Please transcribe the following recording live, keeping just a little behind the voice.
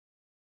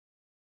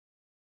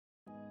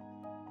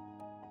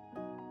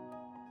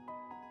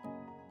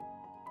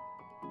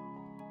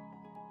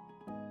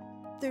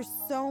There's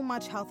so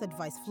much health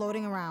advice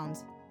floating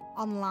around,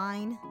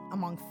 online,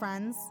 among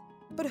friends,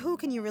 but who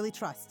can you really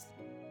trust?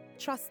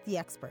 Trust the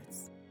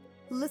experts.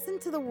 Listen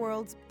to the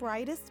world's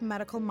brightest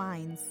medical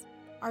minds,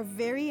 our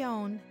very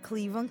own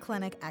Cleveland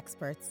Clinic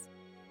experts.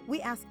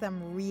 We ask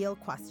them real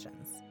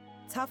questions,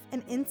 tough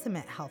and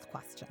intimate health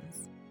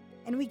questions,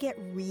 and we get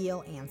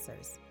real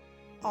answers,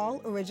 all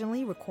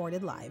originally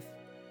recorded live.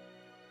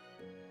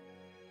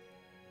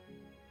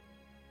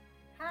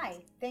 Hi,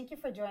 thank you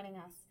for joining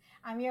us.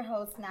 I'm your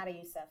host, Nada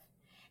Youssef.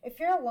 If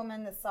you're a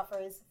woman that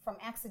suffers from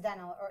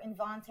accidental or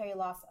involuntary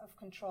loss of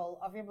control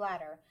of your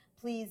bladder,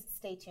 please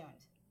stay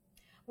tuned.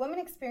 Women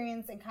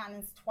experience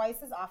incontinence twice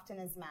as often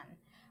as men.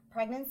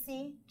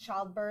 Pregnancy,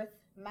 childbirth,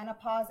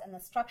 menopause, and the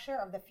structure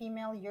of the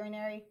female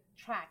urinary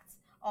tract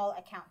all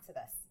account to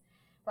this.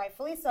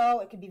 Rightfully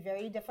so, it can be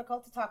very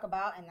difficult to talk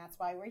about, and that's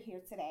why we're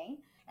here today.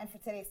 And for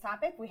today's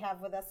topic, we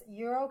have with us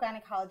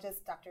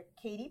Urogynecologist Dr.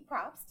 Katie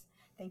Propst.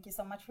 Thank you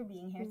so much for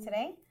being here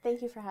today.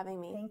 Thank you for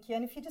having me. Thank you.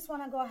 And if you just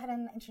want to go ahead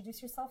and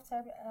introduce yourself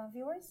to our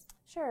viewers.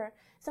 Sure.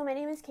 So my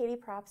name is Katie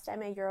Propst.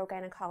 I'm a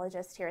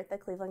urogynecologist here at the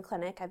Cleveland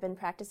Clinic. I've been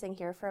practicing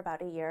here for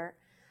about a year.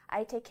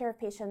 I take care of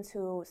patients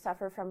who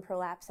suffer from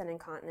prolapse and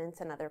incontinence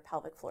and other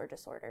pelvic floor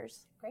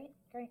disorders. Great.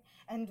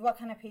 And what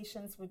kind of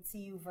patients would see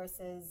you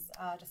versus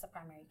just a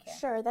primary care?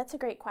 Sure, that's a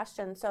great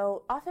question.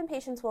 So often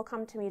patients will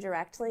come to me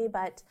directly,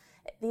 but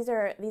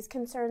these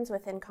concerns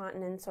with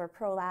incontinence or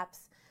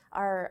prolapse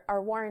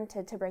are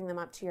warranted to bring them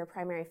up to your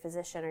primary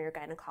physician or your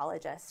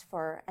gynecologist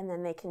and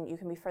then you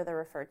can be further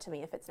referred to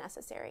me if it's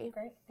necessary.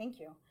 Great, thank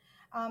you.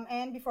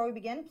 And before we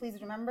begin,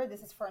 please remember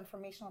this is for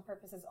informational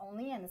purposes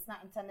only, and it's not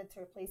intended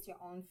to replace your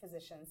own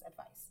physician's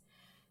advice.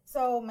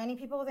 So many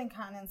people with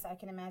incontinence, I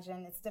can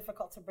imagine, it's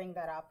difficult to bring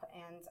that up,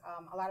 and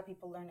a lot of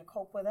people learn to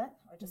cope with it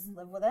or just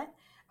live with it.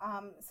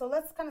 So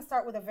let's kind of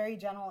start with a very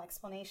general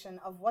explanation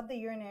of what the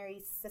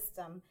urinary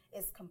system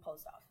is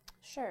composed of.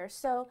 Sure.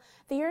 So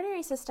the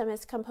urinary system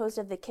is composed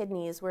of the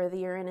kidneys where the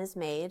urine is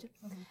made,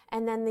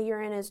 and then the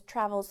urine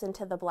travels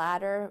into the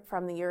bladder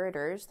from the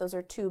ureters. Those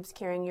are tubes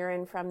carrying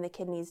urine from the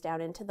kidneys down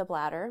into the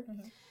bladder.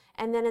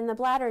 And then in the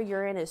bladder,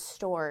 urine is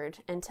stored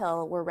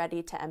until we're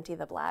ready to empty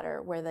the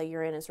bladder, where the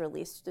urine is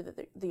released through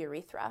the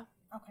urethra.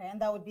 Okay, and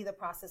that would be the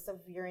process of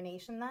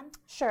urination then?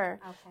 Sure.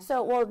 Okay.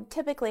 So,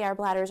 typically our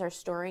bladders are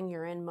storing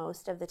urine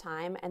most of the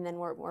time, and then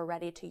we're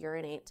ready to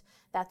urinate.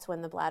 That's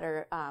when the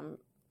bladder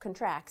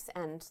contracts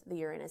and the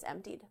urine is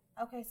emptied.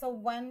 Okay, so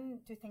when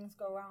do things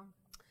go wrong?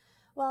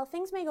 Well,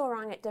 things may go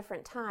wrong at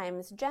different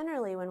times.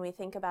 Generally, when we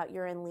think about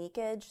urine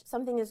leakage,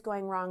 something is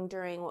going wrong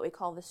during what we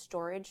call the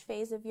storage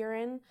phase of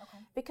urine. Okay.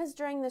 Because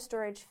during the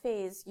storage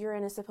phase,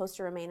 urine is supposed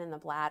to remain in the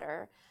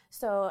bladder.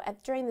 So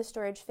during the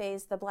storage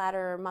phase, the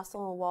bladder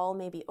muscle wall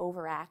may be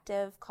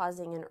overactive,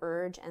 causing an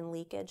urge and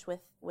leakage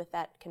with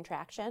that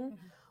contraction.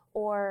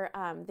 Or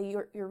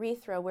the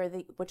urethra,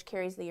 which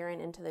carries the urine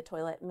into the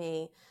toilet,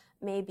 may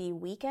be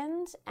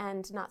weakened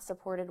and not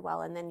supported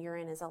well, and then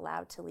urine is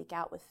allowed to leak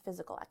out with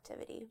physical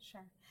activity.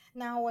 Sure.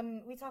 Now,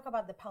 when we talk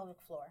about the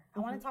pelvic floor, I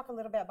want to talk a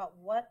little bit about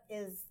what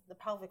is the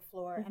pelvic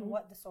floor and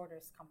what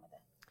disorders come with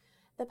it.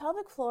 The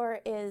pelvic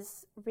floor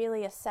is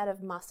really a set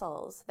of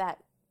muscles that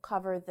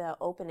cover the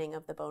opening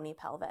of the bony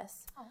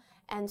pelvis. Oh, okay.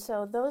 And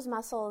so those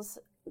muscles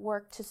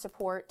work to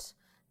support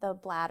the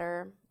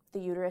bladder, the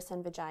uterus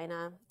and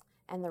vagina,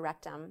 and the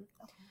rectum.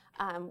 Okay.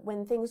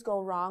 When things go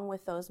wrong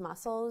with those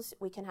muscles,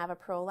 we can have a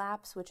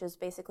prolapse, which is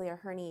basically a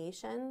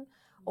herniation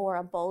or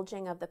a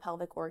bulging of the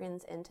pelvic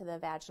organs into the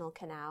vaginal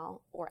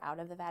canal or out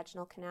of the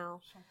vaginal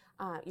canal.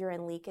 Sure.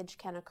 Urine leakage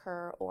can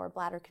occur, or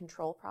bladder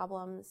control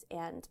problems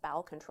and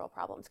bowel control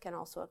problems can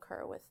also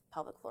occur with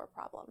pelvic floor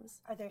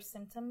problems. Are there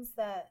symptoms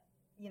that,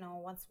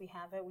 once we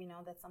have it, we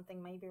know that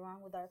something may be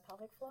wrong with our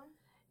pelvic floor?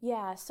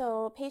 Yeah,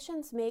 so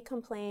patients may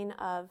complain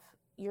of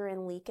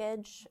urine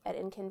leakage at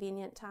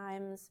inconvenient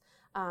times,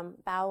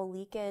 bowel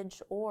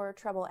leakage or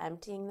trouble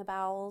emptying the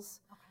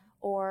bowels,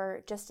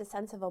 or just a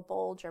sense of a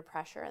bulge or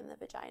pressure in the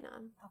vagina.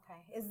 Okay.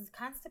 Is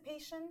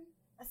constipation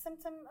a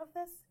symptom of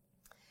this?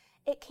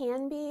 It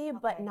can be,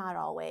 but not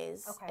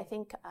always. Okay. I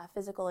think a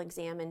physical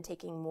exam and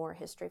taking more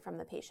history from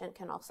the patient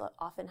can also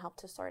often help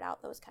to sort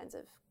out those kinds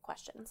of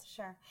questions.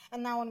 Sure.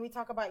 And now when we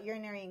talk about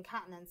urinary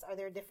incontinence, are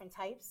there different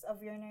types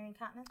of urinary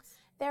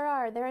incontinence? There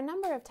are a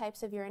number of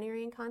types of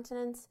urinary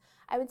incontinence.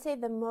 I would say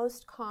the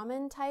most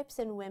common types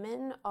in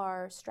women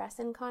are stress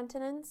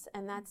incontinence,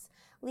 and that's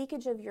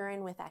leakage of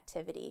urine with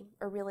activity,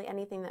 or really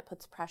anything that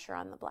puts pressure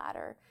on the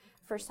bladder.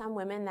 For some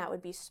women, that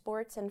would be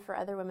sports, and for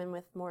other women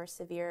with more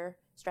severe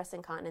stress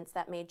incontinence,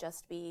 that may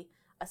just be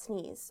a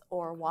sneeze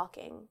or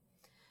walking.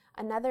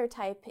 Another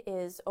type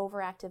is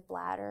overactive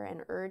bladder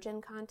and urge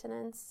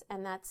incontinence,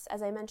 and that's,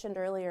 as I mentioned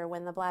earlier,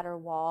 when the bladder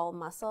wall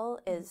muscle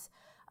is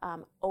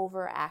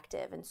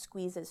overactive and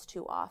squeezes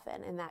too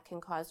often, and that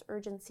can cause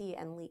urgency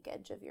and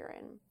leakage of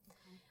urine.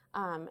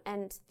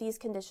 And these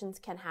conditions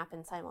can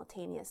happen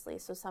simultaneously,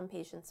 so some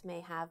patients may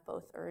have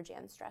both urge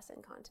and stress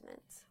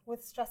incontinence.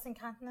 With stress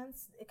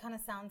incontinence, it kind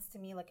of sounds to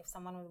me like if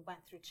someone went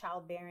through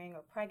childbearing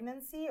or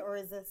pregnancy, or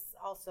is this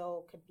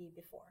also could be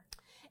before?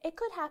 It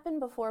could happen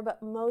before,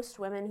 but most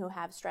women who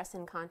have stress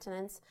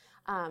incontinence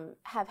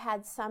have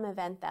had some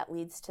event that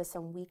leads to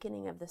some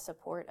weakening of the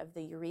support of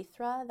the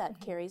urethra that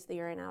carries the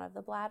urine out of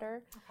the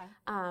bladder.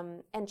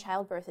 Okay. And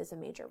childbirth is a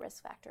major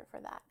risk factor for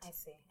that. I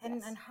see. And,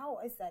 Yes. and how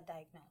is that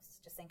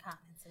diagnosed, just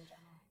incontinence in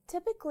general?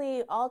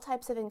 Typically, all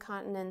types of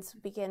incontinence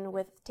begin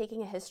with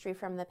taking a history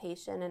from the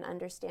patient and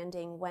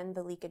understanding when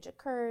the leakage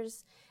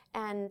occurs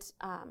and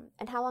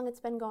how long it's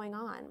been going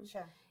on.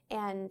 Sure.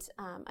 And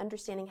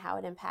understanding how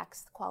it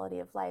impacts the quality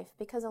of life,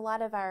 because a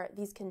lot of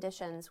these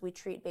conditions we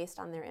treat based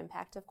on their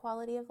impact of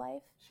quality of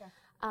life. Sure.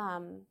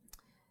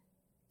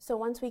 So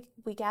once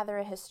we gather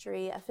a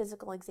history, a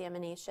physical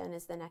examination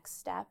is the next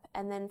step,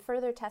 and then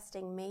further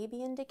testing may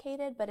be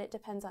indicated, but it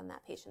depends on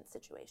that patient's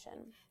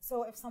situation.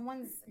 So if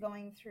someone's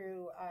going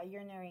through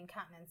urinary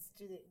incontinence,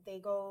 do they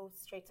go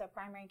straight to a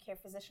primary care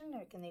physician,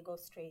 or can they go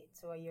straight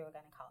to a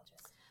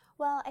urogynecologist?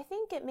 Well, I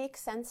think it makes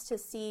sense to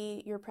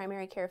see your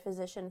primary care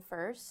physician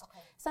first. Okay.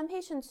 Some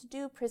patients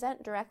do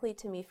present directly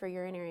to me for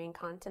urinary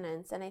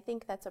incontinence, and I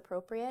think that's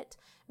appropriate.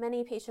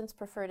 Many patients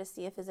prefer to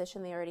see a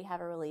physician they already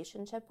have a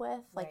relationship with,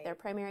 like Right. their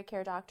primary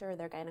care doctor or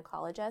their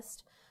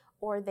gynecologist,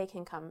 or they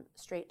can come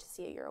straight to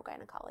see a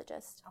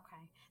urogynecologist.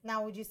 Okay.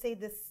 Now, would you say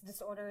this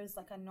disorder is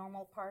like a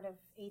normal part of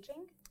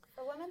aging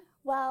for women?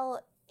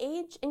 Well,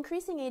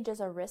 increasing age is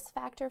a risk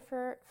factor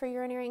for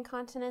urinary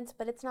incontinence,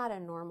 but it's not a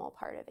normal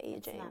part of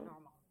aging. It's not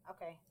normal.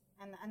 Okay.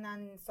 And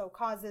then, so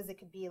causes, it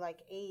could be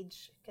like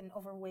age, can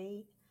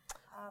overweight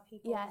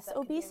people? Yes, That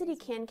could be a obesity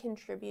reason? can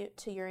contribute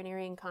to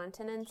urinary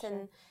incontinence, Sure.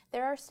 and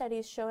there are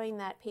studies showing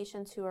that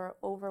patients who are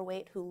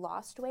overweight who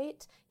lost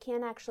weight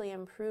can actually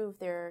improve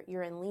their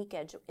urine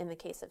leakage in the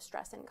case of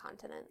stress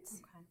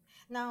incontinence. Okay.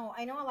 Now,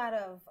 I know a lot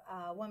of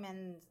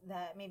women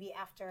that maybe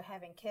after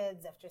having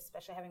kids, after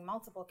especially having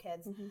multiple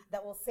kids,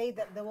 that will say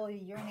that they will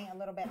urinate a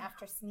little bit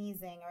after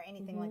sneezing or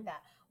anything like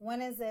that.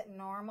 When is it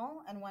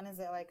normal, and when is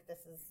it like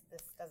this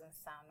doesn't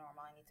sound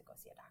normal, I need to go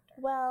see a doctor?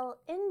 Well,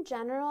 in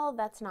general,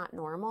 that's not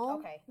normal.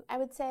 Okay. I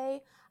would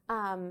say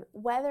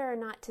whether or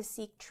not to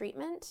seek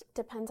treatment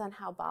depends on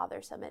how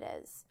bothersome it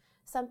is.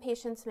 Some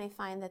patients may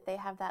find that they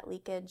have that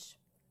leakage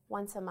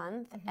once a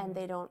month and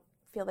they don't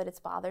feel that it's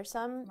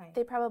bothersome. Right.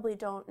 They probably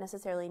don't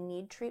necessarily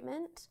need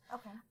treatment.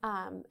 Okay.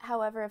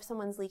 However, if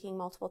someone's leaking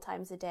multiple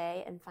times a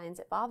day and finds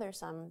it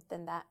bothersome,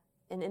 then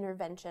an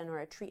intervention or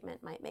a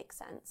treatment might make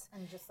sense.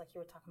 And just like you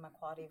were talking about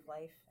quality of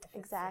life.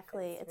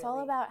 Exactly. It's really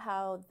all about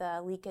how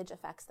the leakage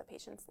affects the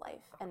patient's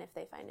life and if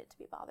they find it to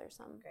be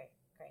bothersome. Great.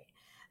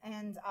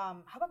 And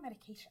how about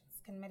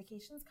medications? Can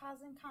medications cause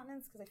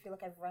incontinence? Because I feel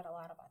like I've read a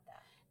lot about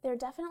that. There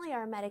definitely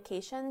are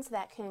medications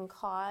that can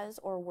cause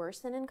or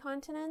worsen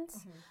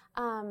incontinence,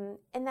 and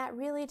that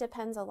really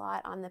depends a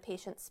lot on the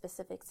patient's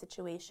specific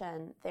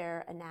situation,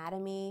 their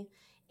anatomy,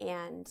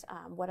 and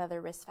what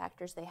other risk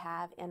factors they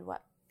have, and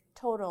what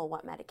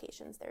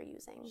medications they're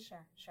using.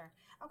 Sure.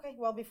 Okay,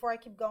 well, before I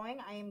keep going,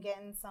 I am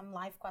getting some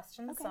live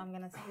questions, Okay. so I'm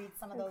going to read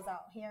some of those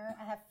out here.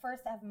 I have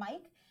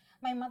Mike.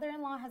 My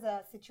mother-in-law has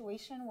a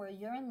situation where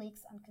urine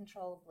leaks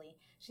uncontrollably.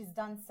 She's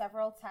done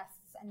several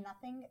tests and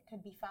nothing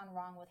could be found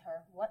wrong with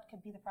her. What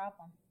could be the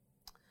problem?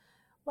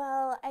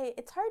 Well,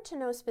 it's hard to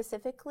know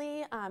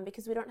specifically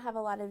because we don't have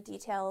a lot of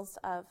details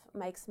of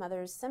Mike's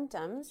mother's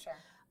symptoms. Sure.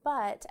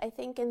 But I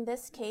think in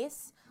this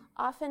case,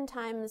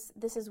 oftentimes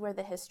this is where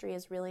the history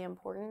is really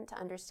important to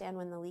understand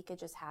when the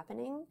leakage is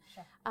happening.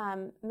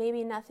 Sure.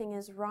 Maybe nothing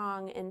is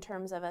wrong in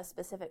terms of a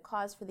specific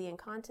cause for the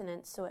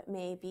incontinence, so it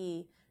may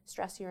be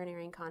stress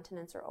urinary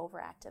incontinence or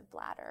overactive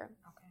bladder.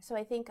 Okay. So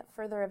I think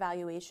further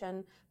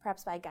evaluation,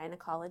 perhaps by a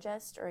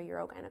gynecologist or a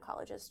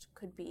urogynecologist,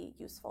 could be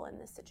useful in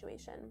this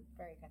situation.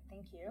 Very good,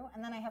 thank you.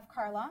 And then I have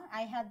Carla.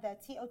 I had the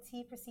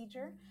TOT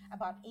procedure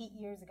about 8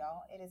 years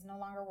ago. It is no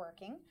longer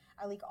working.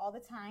 I leak all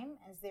the time.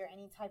 Is there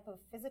any type of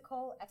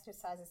physical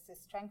exercises to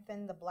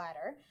strengthen the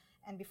bladder?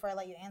 And before I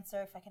let you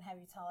answer, if I can have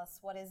you tell us,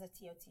 what is a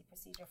TOT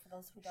procedure for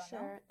those who don't know?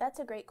 Sure, that's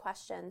a great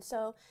question.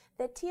 So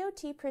the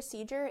TOT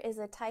procedure is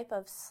a type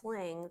of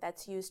sling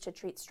that's used to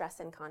treat stress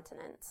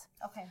incontinence.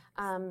 Okay.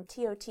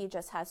 TOT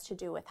just has to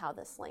do with how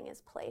the sling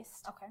is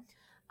placed. Okay.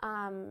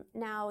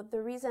 Now,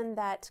 the reason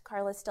that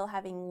Carla's still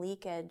having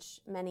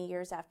leakage many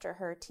years after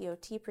her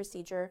TOT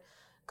procedure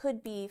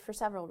could be for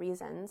several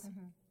reasons.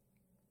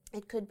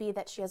 It could be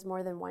that she has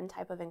more than one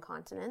type of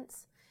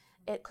incontinence.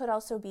 It could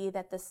also be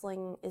that the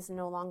sling is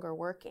no longer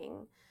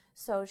working,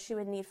 so she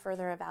would need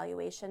further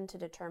evaluation to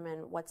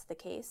determine what's the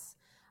case.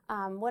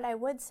 What I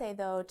would say,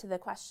 though, to the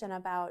question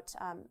about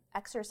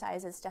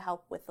exercises to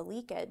help with the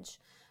leakage,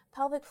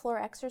 pelvic floor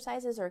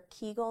exercises or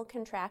Kegel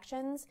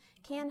contractions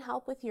can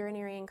help with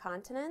urinary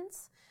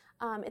incontinence.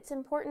 It's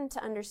important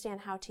to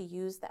understand how to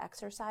use the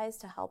exercise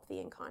to help the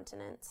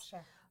incontinence.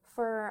 Sure.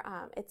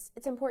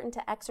 It's important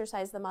to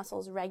exercise the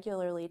muscles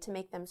regularly to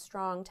make them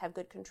strong, to have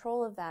good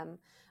control of them.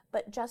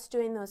 But just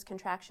doing those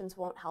contractions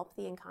won't help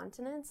the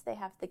incontinence.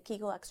 The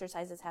Kegel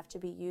exercises have to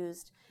be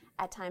used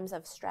at times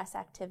of stress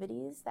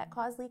activities that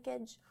cause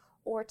leakage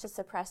or to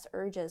suppress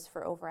urges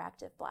for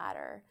overactive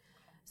bladder.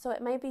 So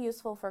it might be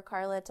useful for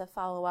Carla to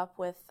follow up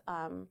with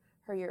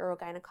her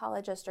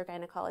urogynecologist or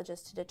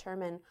gynecologist to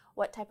determine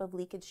what type of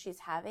leakage she's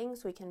having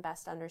so we can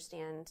best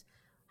understand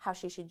how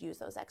she should use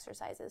those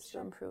exercises to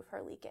improve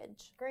her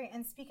leakage. Great.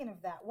 And speaking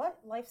of that, what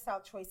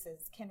lifestyle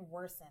choices can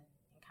worsen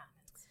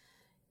incontinence?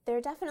 There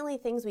are definitely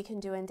things we can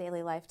do in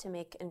daily life to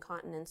make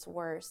incontinence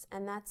worse,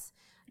 and that's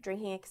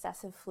drinking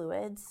excessive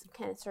fluids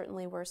can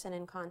certainly worsen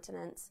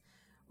incontinence.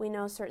 We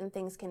know certain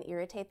things can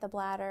irritate the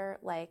bladder,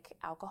 like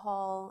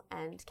alcohol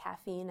and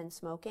caffeine and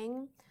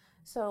smoking.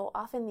 So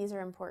often these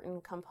are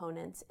important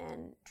components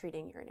in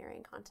treating urinary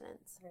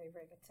incontinence. Very,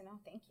 very good to know.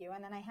 Thank you.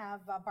 And then I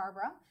have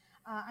Barbara.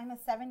 I'm a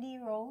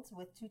 70-year-old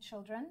with 2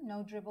 children,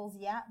 no dribbles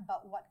yet,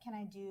 but what can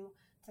I do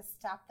to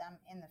stop them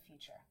in the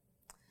future?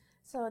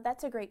 So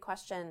that's a great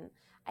question.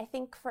 I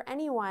think for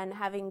anyone,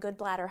 having good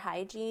bladder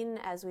hygiene,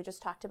 as we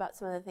just talked about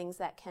some of the things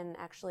that can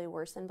actually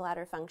worsen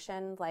bladder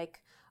function,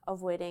 like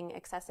avoiding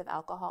excessive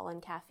alcohol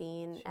and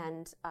caffeine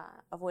and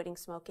avoiding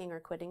smoking or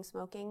quitting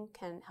smoking,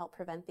 can help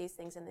prevent these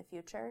things in the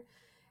future.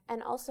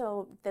 And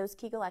also, those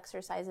Kegel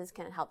exercises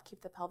can help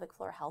keep the pelvic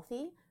floor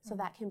healthy, so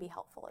that can be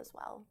helpful as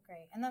well.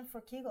 Great. And then for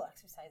Kegel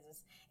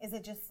exercises, is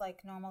it just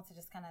like normal to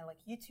just kind of like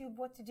YouTube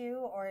what to do,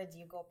 or do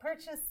you go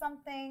purchase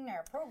something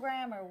or a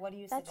program, or what do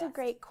you suggest? That's a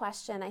great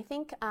question. I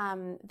think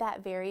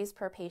that varies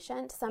per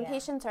patient. Some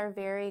patients are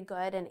very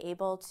good and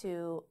able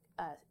to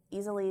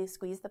easily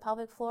squeeze the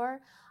pelvic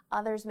floor.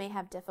 Others may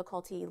have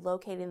difficulty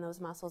locating those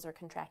muscles or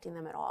contracting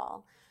them at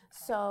all.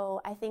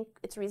 So I think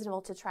it's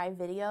reasonable to try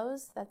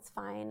videos. That's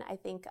fine. I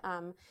think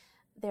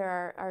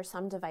there are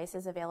some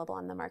devices available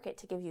on the market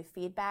to give you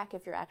feedback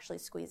if you're actually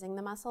squeezing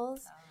the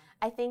muscles.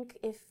 I think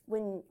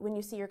when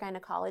you see your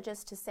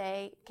gynecologist to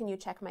say, can you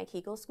check my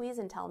Kegel squeeze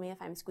and tell me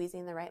if I'm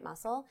squeezing the right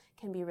muscle,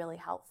 can be really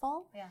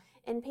helpful. Yeah.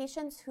 In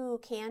patients who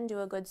can do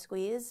a good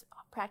squeeze,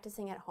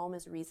 practicing at home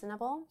is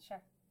reasonable. Sure.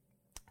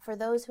 For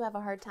those who have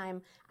a hard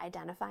time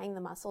identifying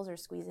the muscles or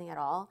squeezing at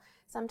all,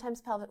 sometimes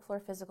pelvic floor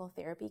physical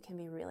therapy can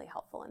be really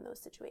helpful in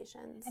those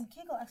situations. And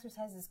Kegel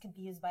exercises can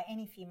be used by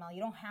any female.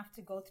 You don't have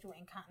to go through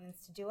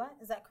incontinence to do it.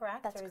 Is that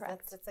correct? That's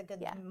correct. That's a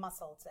good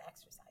muscle to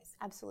exercise.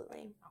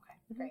 Absolutely.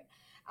 Okay, great.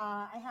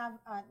 I have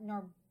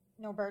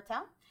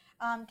Norberta.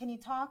 Can you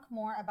talk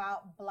more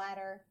about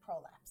bladder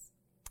prolapse?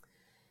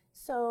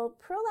 So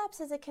prolapse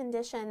is a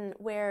condition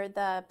where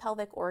the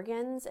pelvic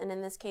organs, and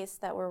in this case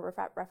that we're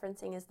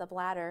referencing is the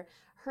bladder,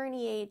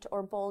 herniate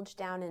or bulge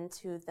down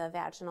into the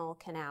vaginal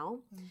canal.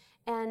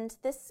 And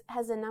this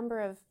has a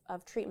number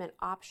of treatment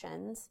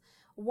options.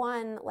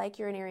 One, like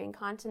urinary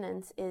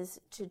incontinence, is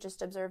to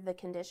just observe the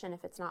condition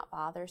if it's not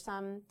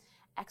bothersome.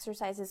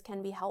 Exercises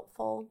can be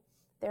helpful.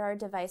 There are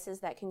devices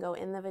that can go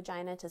in the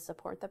vagina to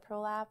support the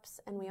prolapse,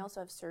 and we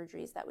also have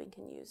surgeries that we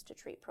can use to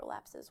treat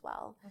prolapse as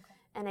well. Okay.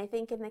 And I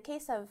think in the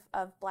case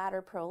of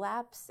bladder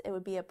prolapse, it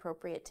would be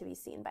appropriate to be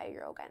seen by a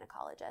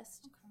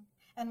urogynecologist. Okay.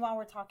 And while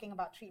we're talking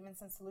about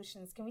treatments and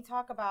solutions, can we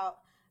talk about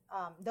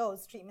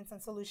those treatments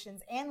and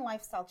solutions and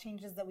lifestyle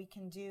changes that we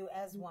can do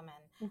as women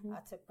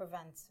to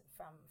prevent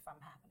from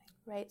happening?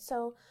 Right,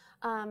 so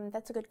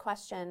that's a good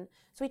question.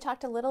 So we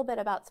talked a little bit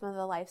about some of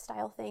the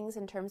lifestyle things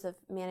in terms of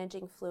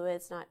managing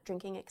fluids, not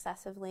drinking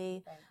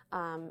excessively,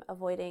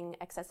 avoiding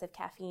excessive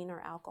caffeine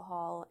or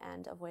alcohol,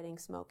 and avoiding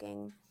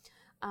smoking.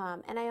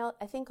 And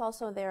I think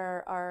also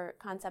there are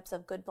concepts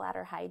of good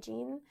bladder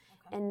hygiene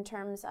in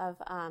terms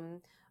of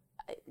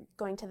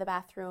going to the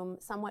bathroom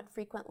somewhat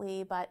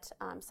frequently, but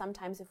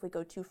sometimes if we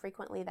go too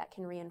frequently, that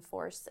can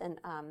reinforce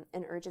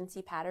an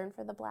urgency pattern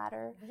for the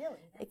bladder.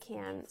 Really? It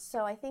can.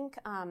 So I think,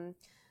 and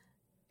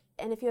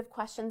if you have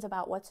questions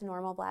about what's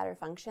normal bladder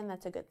function,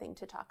 that's a good thing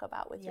to talk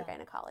about with your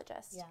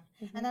gynecologist.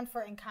 Yeah. And then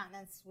for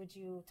incontinence, would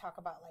you talk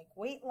about like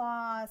weight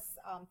loss,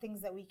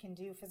 things that we can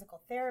do,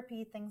 physical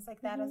therapy, things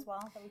like that as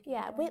well? That we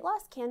can weight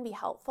loss can be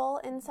helpful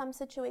in some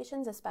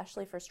situations,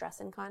 especially for stress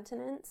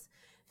incontinence.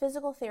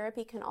 Physical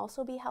therapy can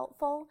also be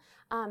helpful.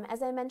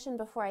 As I mentioned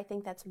before, I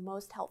think that's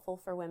most helpful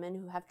for women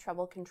who have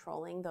trouble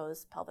controlling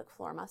those pelvic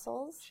floor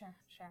muscles. Sure.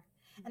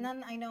 And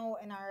then I know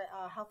in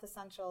our Health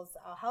Essentials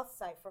health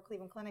site for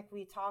Cleveland Clinic,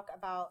 we talk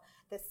about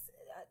this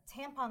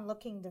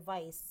tampon-looking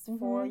device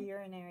for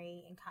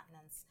urinary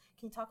incontinence.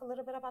 Can you talk a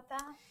little bit about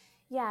that?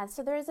 Yeah,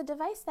 so there is a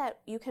device that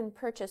you can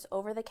purchase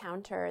over the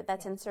counter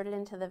that's inserted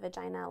into the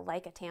vagina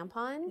like a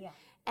tampon. Yeah.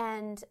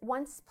 And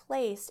once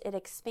placed, it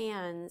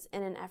expands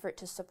in an effort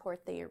to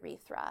support the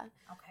urethra.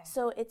 Okay.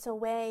 So it's a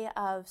way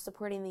of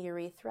supporting the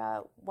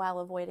urethra while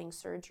avoiding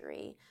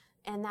surgery.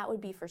 And that would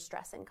be for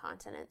stress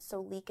incontinence,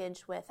 so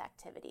leakage with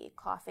activity,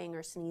 coughing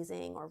or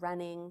sneezing or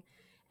running.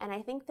 And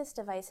I think this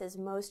device is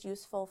most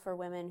useful for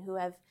women who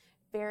have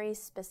very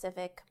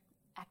specific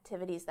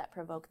activities that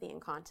provoke the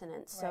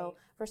incontinence. Right. So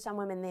for some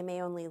women, they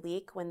may only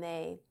leak when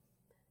they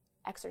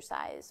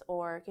exercise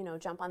or,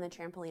 jump on the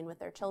trampoline with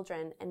their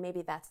children, and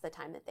maybe that's the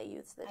time that they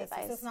use the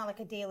device. So it's not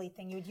like a daily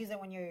thing. You would use it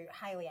when you're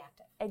highly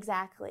active.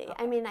 Exactly.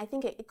 Okay. I mean, I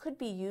think it could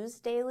be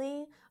used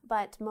daily,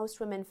 but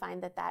most women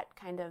find that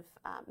kind of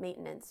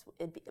maintenance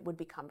would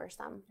be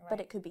cumbersome,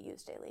 but it could be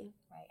used daily.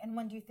 Right. And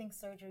when do you think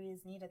surgery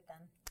is needed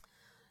then?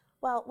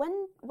 Well,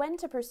 when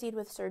to proceed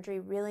with surgery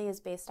really is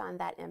based on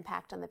that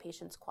impact on the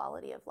patient's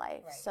quality of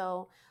life. Right.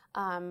 So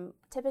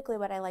typically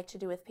what I like to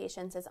do with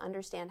patients is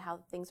understand how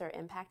things are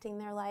impacting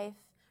their life,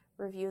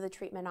 review the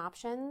treatment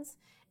options,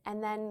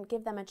 and then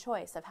give them a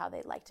choice of how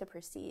they'd like to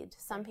proceed.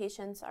 Some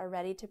patients are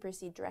ready to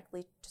proceed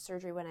directly to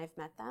surgery when I've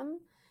met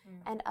them,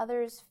 and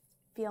others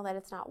feel that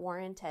it's not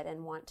warranted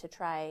and want to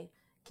try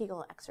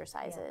Kegel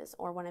exercises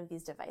or one of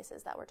these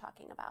devices that we're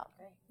talking about.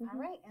 Great. All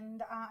right.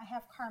 And I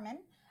have Carmen.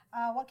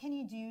 What can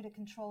you do to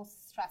control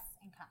stress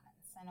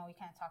incontinence? I know we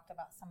kind of talked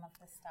about some of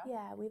this stuff.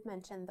 Yeah, we've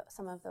mentioned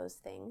some of those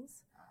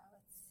things.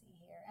 Let's see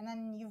here. And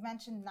then you've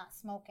mentioned not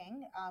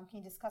smoking. Can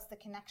you discuss the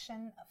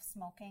connection of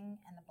smoking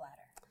and the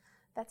bladder?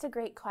 That's a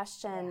great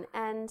question.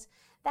 And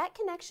that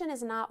connection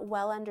is not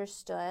well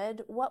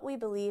understood. What we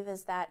believe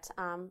is that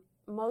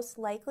most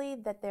likely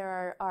that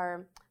there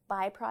are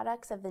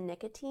byproducts of the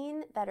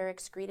nicotine that are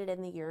excreted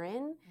in the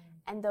urine,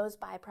 and those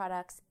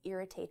byproducts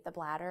irritate the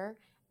bladder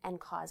and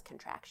cause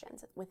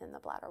contractions within the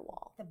bladder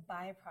wall. The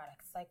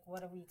byproducts, like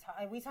what are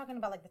we talking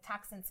about, like the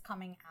toxins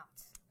coming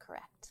out?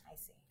 Correct. I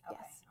see. Okay.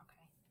 Yes. Okay.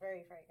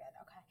 Very, very good.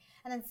 Okay.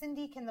 And then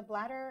Cindy, can the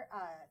bladder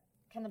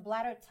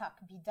tuck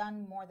be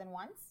done more than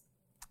once?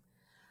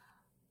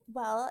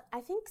 Well,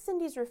 I think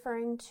Cindy's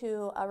referring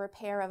to a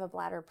repair of a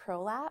bladder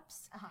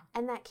prolapse,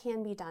 and that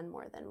can be done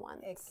more than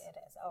once. It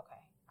is. Okay.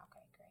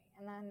 Okay, great.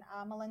 And then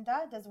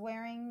Melinda, does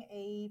wearing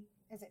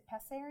is it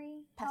pessary?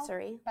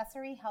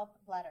 Pessary help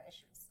bladder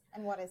issues?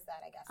 And what is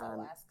that, I guess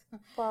I'll ask.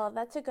 Well,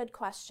 that's a good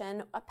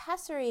question. A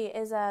pessary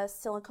is a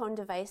silicone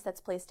device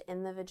that's placed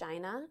in the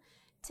vagina.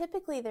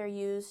 Typically, they're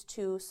used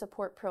to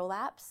support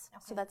prolapse,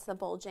 so that's the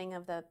bulging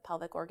of the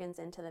pelvic organs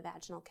into the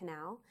vaginal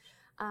canal.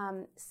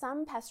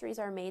 Some pessaries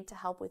are made to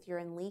help with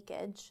urine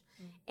leakage,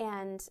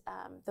 and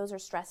those are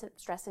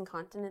stress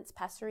incontinence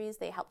pessaries.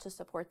 They help to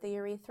support the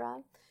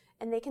urethra,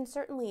 and they can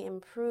certainly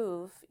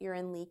improve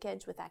urine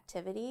leakage with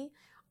activity.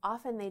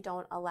 Often they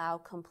don't allow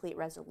complete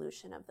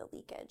resolution of the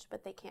leakage,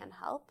 but they can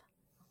help.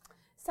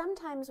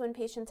 Sometimes when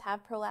patients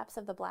have prolapse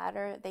of the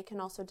bladder, they can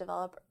also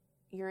develop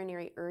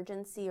urinary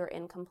urgency or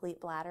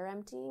incomplete bladder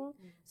emptying.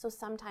 So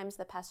sometimes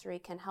the pessary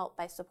can help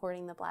by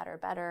supporting the bladder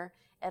better.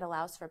 It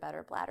allows for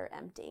better bladder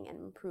emptying and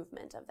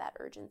improvement of that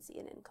urgency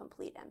and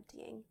incomplete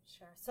emptying.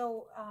 Sure.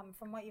 So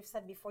from what you've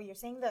said before, you're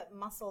saying that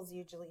muscles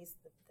usually is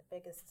the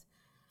biggest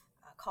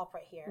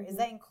culprit here. Is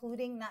that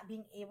including not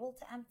being able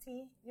to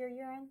empty your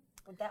urine?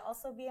 Would that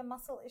also be a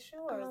muscle issue,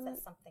 or is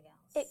that something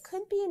else? It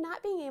could be.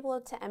 Not being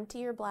able to empty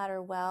your bladder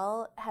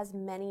well has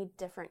many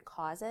different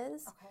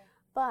causes. Okay.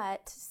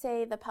 But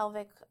say the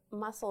pelvic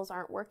muscles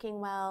aren't working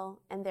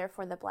well and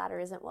therefore the bladder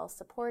isn't well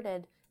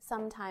supported,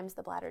 sometimes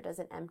the bladder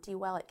doesn't empty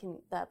well.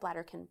 The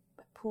bladder can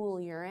pool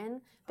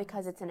urine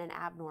because it's in an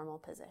abnormal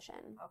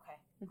position. Okay.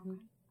 Okay.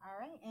 All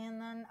right.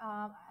 And then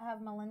I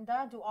have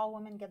Melinda. Do all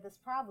women get this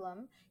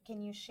problem?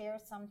 Can you share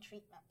some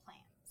treatment plans?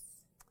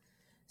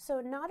 So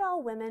not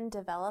all women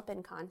develop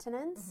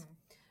incontinence.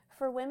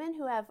 For women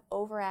who have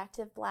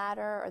overactive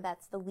bladder, or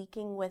that's the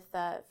leaking with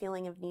the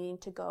feeling of needing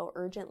to go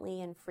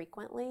urgently and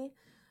frequently,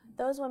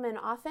 those women,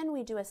 often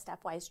we do a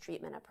stepwise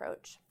treatment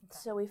approach.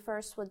 So we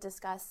first would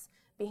discuss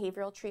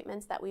behavioral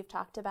treatments that we've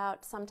talked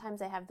about.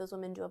 Sometimes I have those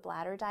women do a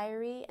bladder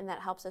diary, and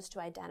that helps us to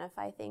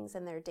identify things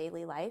in their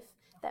daily life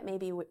that may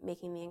be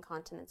making the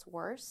incontinence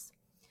worse.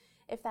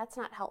 If that's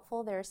not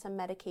helpful, there are some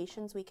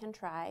medications we can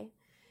try.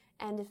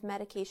 And if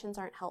medications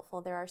aren't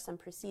helpful, there are some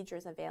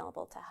procedures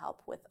available to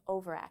help with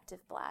overactive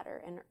bladder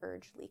and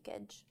urge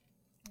leakage.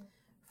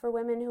 For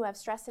women who have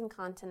stress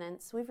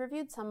incontinence, we've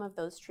reviewed some of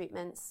those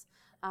treatments,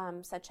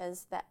 such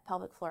as the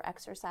pelvic floor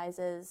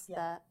exercises,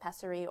 the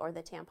pessary, or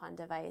the tampon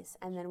device,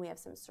 and then we have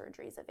some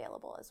surgeries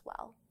available as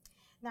well.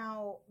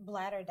 Now,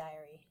 bladder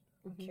diary.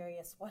 I'm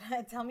curious.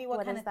 Tell me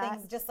what kind of that?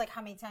 things, just like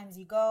how many times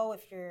you go,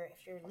 if you're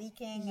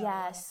leaking.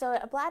 Yes. So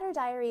a bladder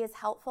diary is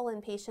helpful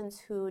in patients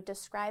who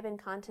describe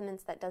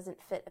incontinence that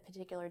doesn't fit a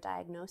particular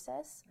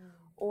diagnosis,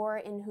 or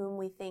in whom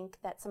we think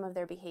that some of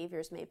their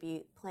behaviors may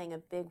be playing a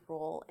big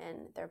role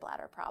in their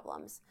bladder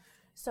problems.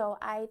 So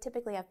I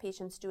typically have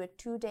patients do a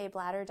 2-day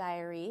bladder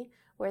diary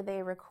where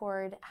they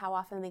record how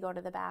often they go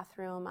to the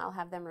bathroom. I'll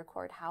have them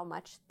record how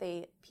much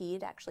they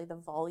peed, actually the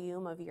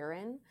volume of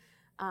urine.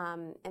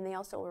 And they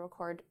also will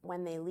record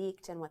when they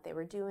leaked and what they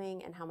were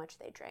doing and how much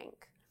they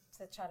drank.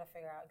 To try to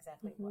figure out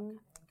exactly what kind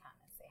of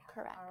incontinence they have.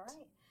 Correct. All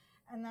right.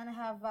 And then I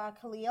have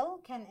Khalil.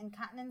 Can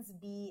incontinence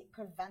be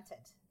prevented?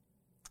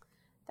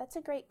 That's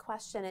a great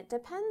question. It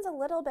depends a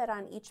little bit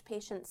on each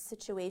patient's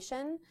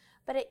situation,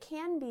 but it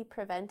can be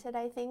prevented,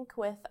 I think,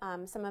 with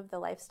some of the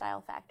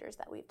lifestyle factors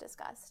that we've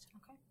discussed.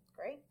 Okay,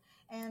 great.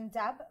 And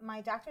Deb,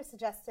 my doctor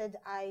suggested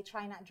I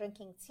try not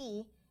drinking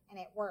tea, and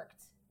it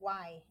worked.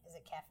 Why? Is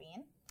it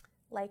caffeine?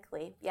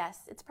 Likely,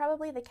 yes. It's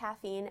probably the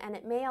caffeine, and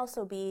it may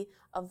also be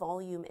a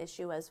volume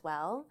issue as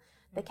well.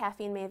 The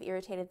caffeine may have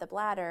irritated the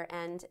bladder,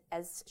 and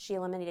as she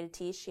eliminated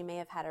tea, she may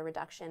have had a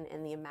reduction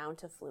in the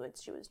amount of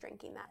fluids she was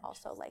drinking. That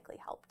also likely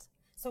helped.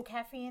 So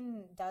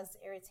caffeine does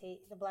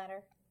irritate the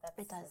bladder?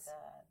 It does.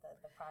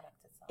 The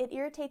product itself. It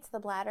irritates the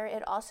bladder.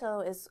 It also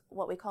is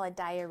what we call a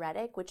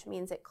diuretic, which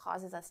means it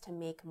causes us to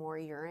make more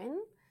urine.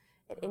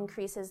 It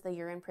increases the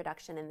urine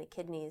production in the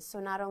kidneys.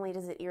 So not only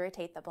does it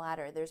irritate the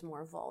bladder, there's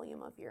more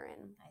volume of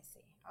urine. I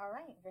see. All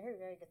right. Very,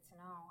 very good to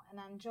know. And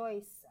then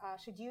Joyce,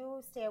 should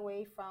you stay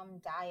away from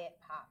diet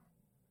pop?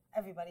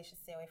 Everybody should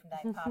stay away from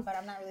diet pop, but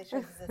I'm not really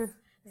sure.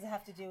 Does it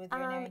have to do with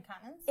urinary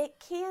incontinence? It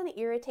can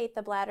irritate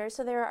the bladder.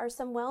 So there are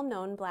some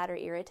well-known bladder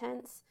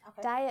irritants.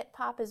 Okay. Diet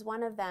pop is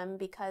one of them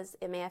because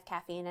it may have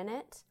caffeine in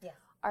it. Yeah.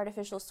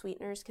 Artificial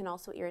sweeteners can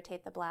also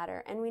irritate the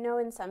bladder. And we know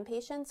in some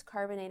patients,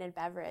 carbonated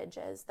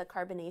beverages, the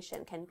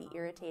carbonation can be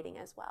irritating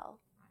as well.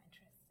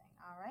 Interesting.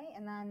 All right.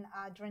 And then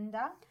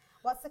Drinda,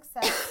 what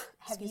success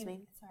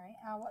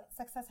what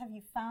success have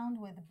you found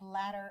with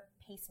bladder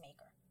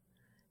pacemaker?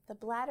 The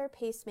bladder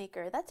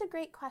pacemaker, that's a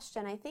great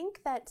question. I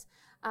think that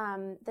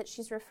that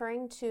she's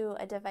referring to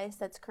a device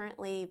that's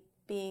currently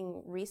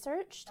being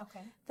researched.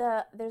 Okay.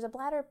 There's a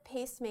bladder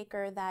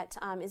pacemaker that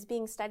is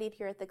being studied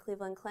here at the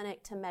Cleveland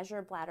Clinic to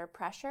measure bladder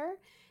pressure.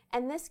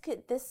 And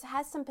this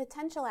has some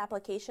potential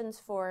applications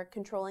for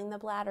controlling the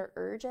bladder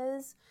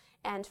urges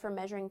and for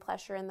measuring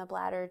pressure in the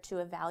bladder to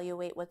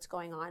evaluate what's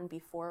going on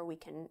before we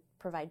can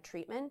provide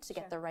treatment to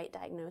get the right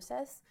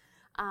diagnosis.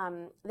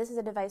 This is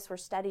a device we're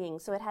studying,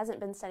 so it hasn't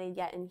been studied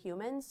yet in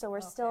humans, so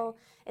we're still,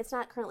 it's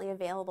not currently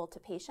available to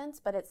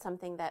patients, but it's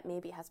something that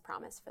maybe has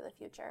promise for the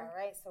future. All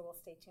right, so we'll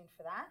stay tuned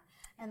for that.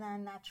 And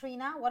then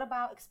Trina, what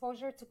about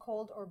exposure to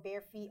cold or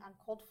bare feet on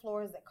cold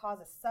floors that cause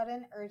a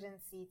sudden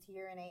urgency to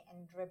urinate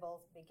and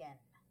dribbles begin?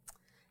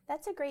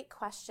 That's a great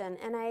question,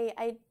 and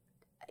I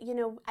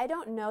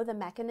don't know the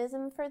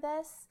mechanism for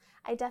this.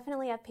 I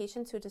definitely have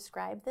patients who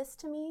describe this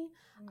to me.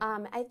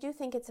 I do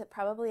think it's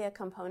probably a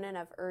component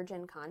of urge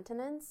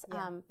incontinence,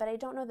 but I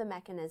don't know the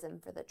mechanism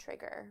for the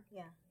trigger.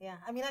 Yeah.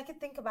 I mean, I could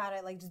think about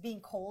it like just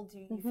being cold.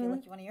 You feel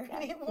like you want to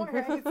urinate more,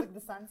 right? It's like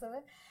the sense of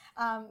it.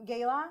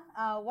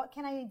 Gayla, what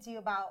can I do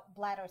about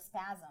bladder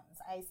spasms?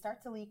 I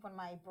start to leak when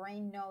my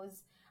brain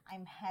knows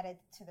I'm headed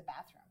to the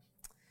bathroom.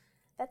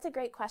 That's a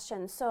great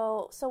question.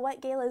 So what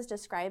Gayla is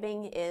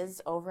describing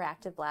is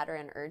overactive bladder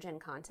and urge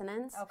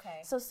incontinence.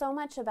 Okay. So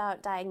much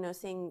about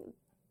diagnosing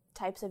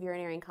types of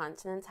urinary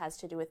incontinence has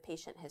to do with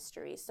patient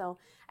history. So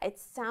it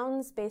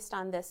sounds, based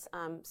on this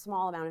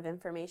small amount of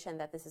information,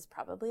 that this is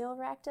probably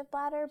overactive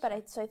bladder, but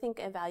I think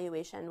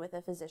evaluation with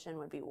a physician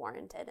would be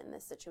warranted in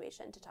this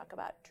situation to talk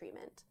about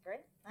treatment.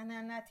 Great. And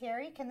then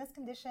Terry, can this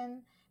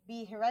condition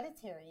be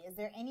hereditary? Is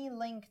there any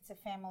link to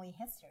family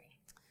history?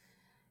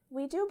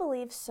 We do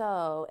believe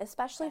so,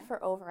 especially for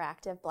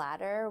overactive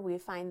bladder. We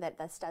find that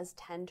this does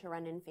tend to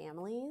run in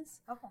families.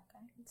 Oh,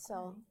 okay.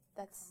 So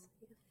that's...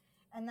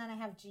 And then I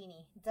have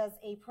Jeannie. Does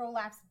a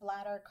prolapsed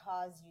bladder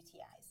cause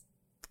UTIs?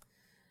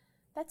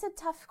 That's a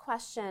tough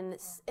question.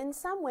 In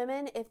some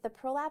women, if the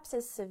prolapse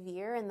is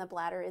severe and the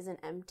bladder isn't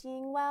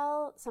emptying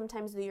well,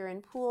 sometimes the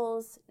urine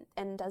pools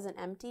and doesn't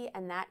empty,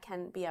 and that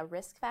can be a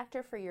risk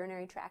factor for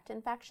urinary tract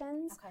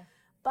infections. Okay.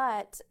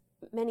 But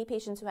many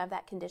patients who have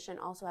that condition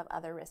also have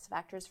other risk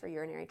factors for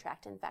urinary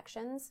tract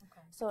infections.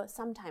 Okay. So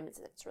sometimes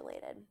it's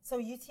related. So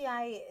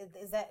UTI,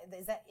 is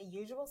that a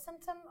usual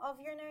symptom of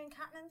urinary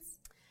incontinence?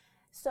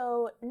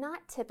 So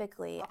not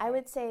typically. Okay. I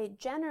would say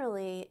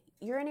generally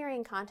urinary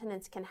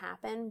incontinence can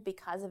happen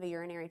because of a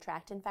urinary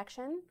tract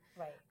infection.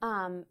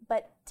 Right.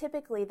 But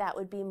typically that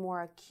would be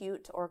more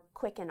acute or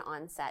quick in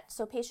onset.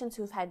 So patients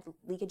who've had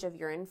leakage of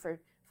urine for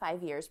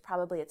 5 years,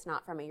 probably it's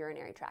not from a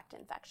urinary tract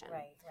infection.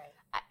 Right.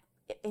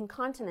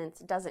 Incontinence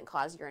doesn't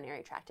cause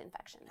urinary tract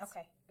infections.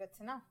 Okay, good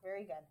to know.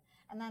 Very good.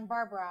 And then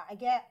Barbara, I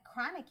get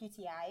chronic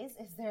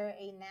UTIs. Is there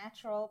a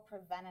natural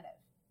preventative?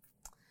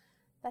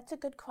 That's a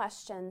good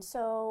question.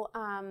 So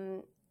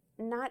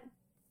not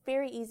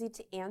very easy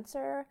to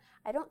answer.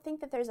 I don't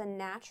think that there's a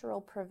natural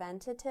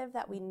preventative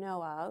that we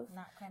know of.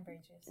 Not cranberry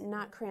juice.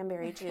 Not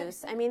cranberry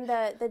juice. I mean,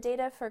 the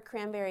data for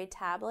cranberry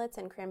tablets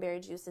and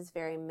cranberry juice is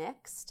very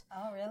mixed.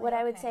 Oh, really? What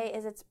I would say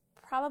is it's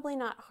probably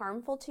not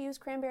harmful to use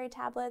cranberry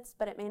tablets,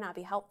 but it may not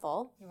be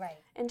helpful. Right.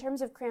 In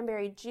terms of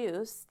cranberry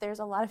juice, there's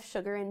a lot of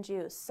sugar in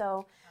juice.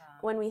 So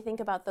when we think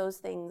about those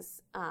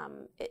things,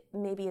 it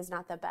maybe is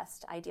not the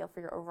best ideal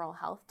for your overall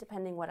health,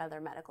 depending what other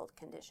medical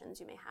conditions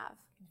you may have.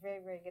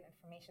 Very, very good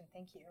information.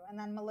 Thank you. And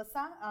then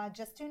Melissa,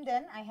 just tuned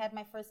in. I had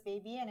my first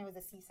baby and it was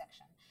a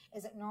C-section.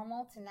 Is it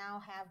normal to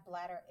now have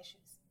bladder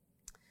issues?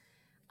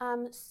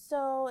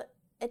 So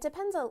it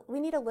depends. We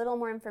need a little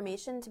more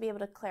information to be able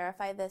to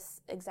clarify this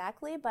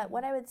exactly, but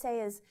what I would say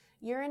is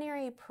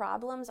urinary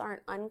problems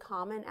aren't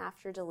uncommon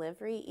after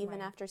delivery,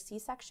 even after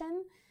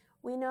C-section.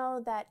 We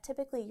know that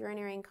typically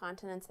urinary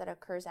incontinence that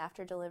occurs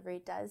after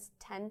delivery does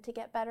tend to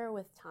get better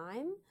with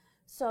time.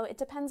 So it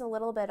depends a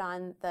little bit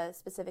on the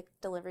specific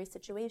delivery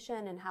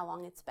situation and how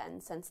long it's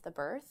been since the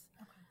birth.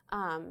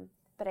 Okay.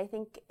 But I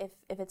think if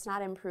it's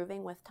not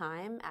improving with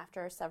time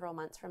after several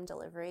months from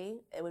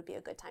delivery, it would be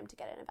a good time to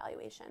get an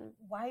evaluation.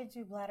 Why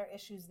do bladder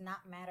issues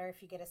not matter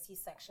if you get a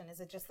C-section? Is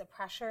it just the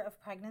pressure of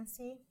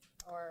pregnancy,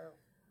 or?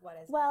 What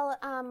is it? Well,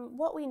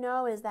 what we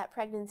know is that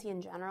pregnancy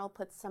in general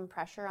puts some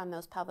pressure on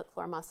those pelvic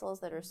floor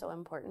muscles that are so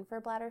important for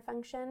bladder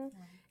function.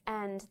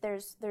 And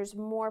there's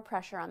more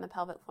pressure on the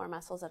pelvic floor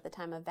muscles at the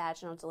time of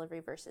vaginal delivery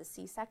versus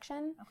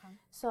C-section. Okay.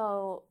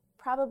 So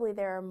probably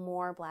there are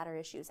more bladder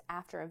issues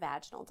after a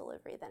vaginal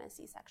delivery than a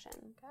C-section.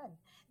 Good.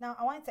 Now,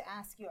 I wanted to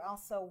ask you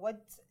also, what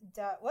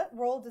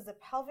role does the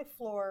pelvic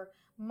floor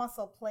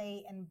muscle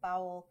play in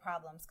bowel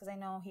problems? Because I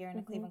know here in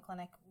the Cleveland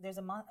Clinic, there's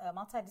a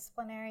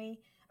multidisciplinary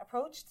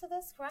approach to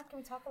this, correct? Can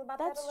we talk about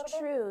that a little bit? That's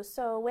true.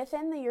 So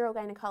within the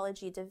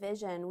urogynecology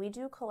division, we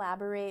do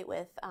collaborate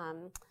with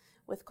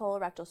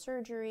colorectal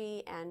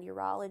surgery and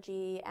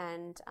urology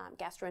and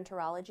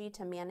gastroenterology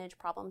to manage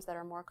problems that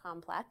are more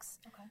complex.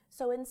 Okay.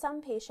 So in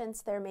some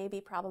patients, there may be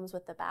problems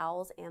with the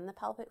bowels and the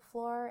pelvic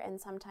floor, and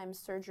sometimes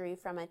surgery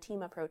from a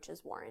team approach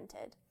is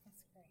warranted.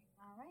 That's great.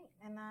 All right.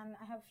 And then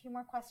I have a few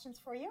more questions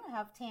for you. I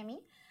have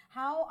Tammy.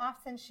 How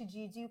often should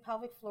you do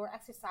pelvic floor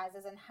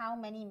exercises and how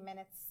many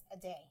minutes a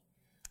day?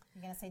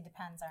 You're going to say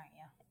depends, aren't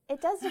you?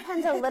 It does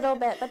depend a little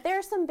bit, but there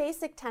are some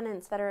basic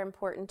tenets that are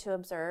important to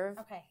observe.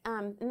 Okay.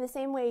 In the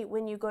same way,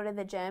 when you go to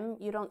the gym,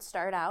 you don't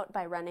start out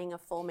by running a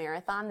full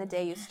marathon the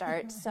day you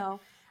start. So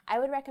I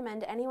would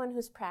recommend anyone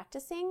who's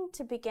practicing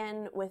to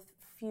begin with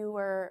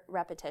fewer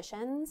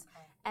repetitions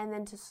and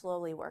then to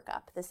slowly work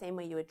up, the same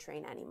way you would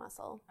train any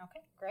muscle.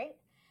 Okay, great.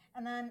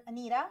 And then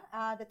Anita,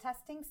 the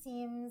testing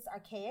seems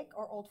archaic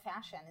or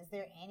old-fashioned. Is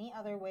there any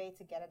other way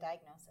to get a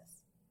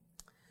diagnosis?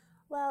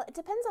 Well, it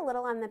depends a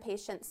little on the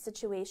patient's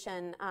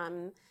situation.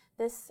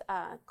 This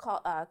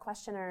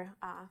questioner,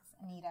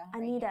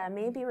 Anita,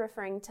 may be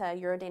referring to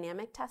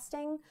urodynamic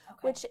testing,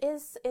 which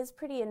is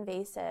pretty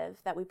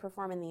invasive that we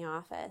perform in the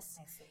office.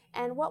 I see.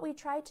 And what we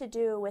try to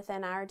do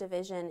within our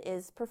division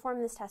is perform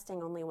this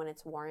testing only when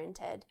it's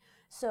warranted.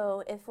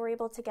 So if we're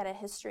able to get a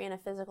history and a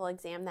physical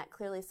exam that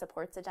clearly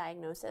supports a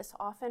diagnosis,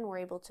 often we're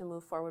able to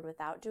move forward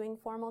without doing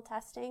formal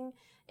testing.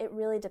 It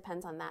really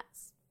depends on that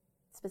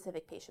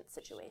specific patient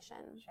situation.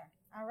 Sure.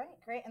 All right,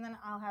 great. And then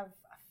I'll have,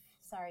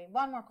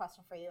 one more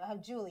question for you. I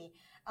have Julie.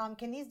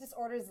 Can these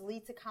disorders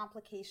lead to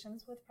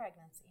complications with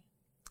pregnancy?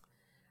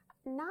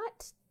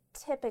 Not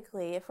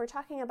typically. If we're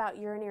talking about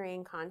urinary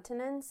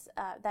incontinence,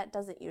 that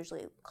doesn't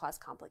usually cause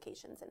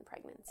complications in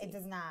pregnancy. It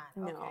does not?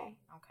 No. Okay.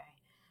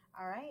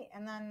 All right.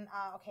 And then,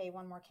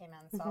 one more came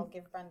in, so I'll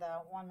give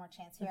Brenda one more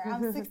chance here.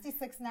 I'm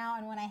 66 now,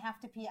 and when I have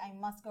to pee, I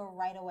must go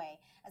right away.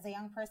 As a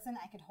young person,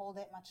 I could hold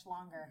it much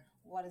longer.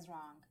 What is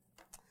wrong?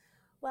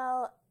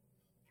 Well,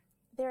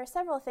 there are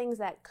several things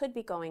that could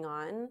be going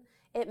on.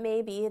 It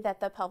may be that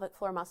the pelvic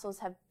floor muscles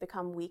have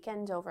become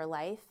weakened over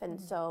life, and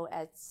so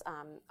it's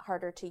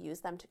harder to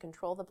use them to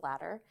control the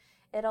bladder.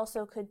 It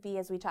also could be,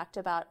 as we talked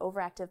about,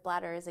 overactive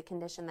bladder is a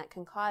condition that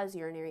can cause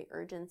urinary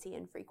urgency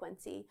and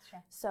frequency.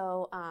 Sure.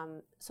 So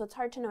it's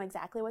hard to know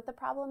exactly what the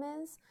problem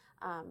is,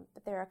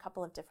 but there are a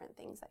couple of different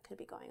things that could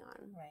be going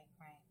on. Right.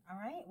 All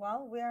right.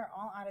 Well, we're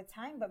all out of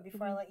time, but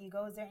before I let you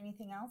go, is there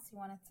anything else you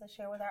wanted to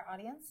share with our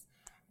audience?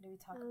 Or do we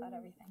talk about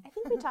everything? I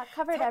think we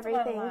covered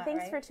everything.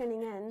 Thanks for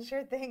tuning in.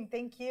 Sure thing.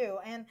 Thank you.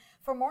 And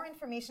for more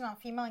information on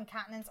female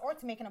incontinence or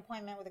to make an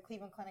appointment with a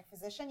Cleveland Clinic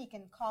physician, you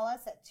can call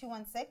us at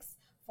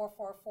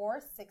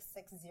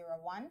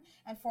 216-444-6601.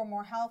 And for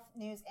more health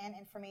news and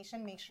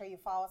information, make sure you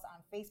follow us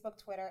on Facebook,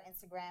 Twitter,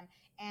 Instagram,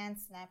 and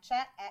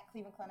Snapchat at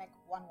Cleveland Clinic,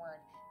 one word.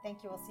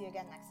 Thank you. We'll see you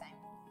again next time.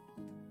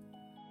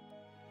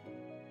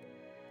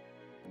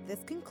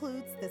 This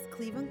concludes this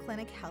Cleveland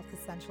Clinic Health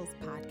Essentials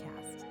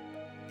podcast.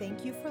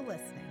 Thank you for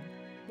listening.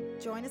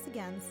 Join us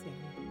again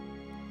soon.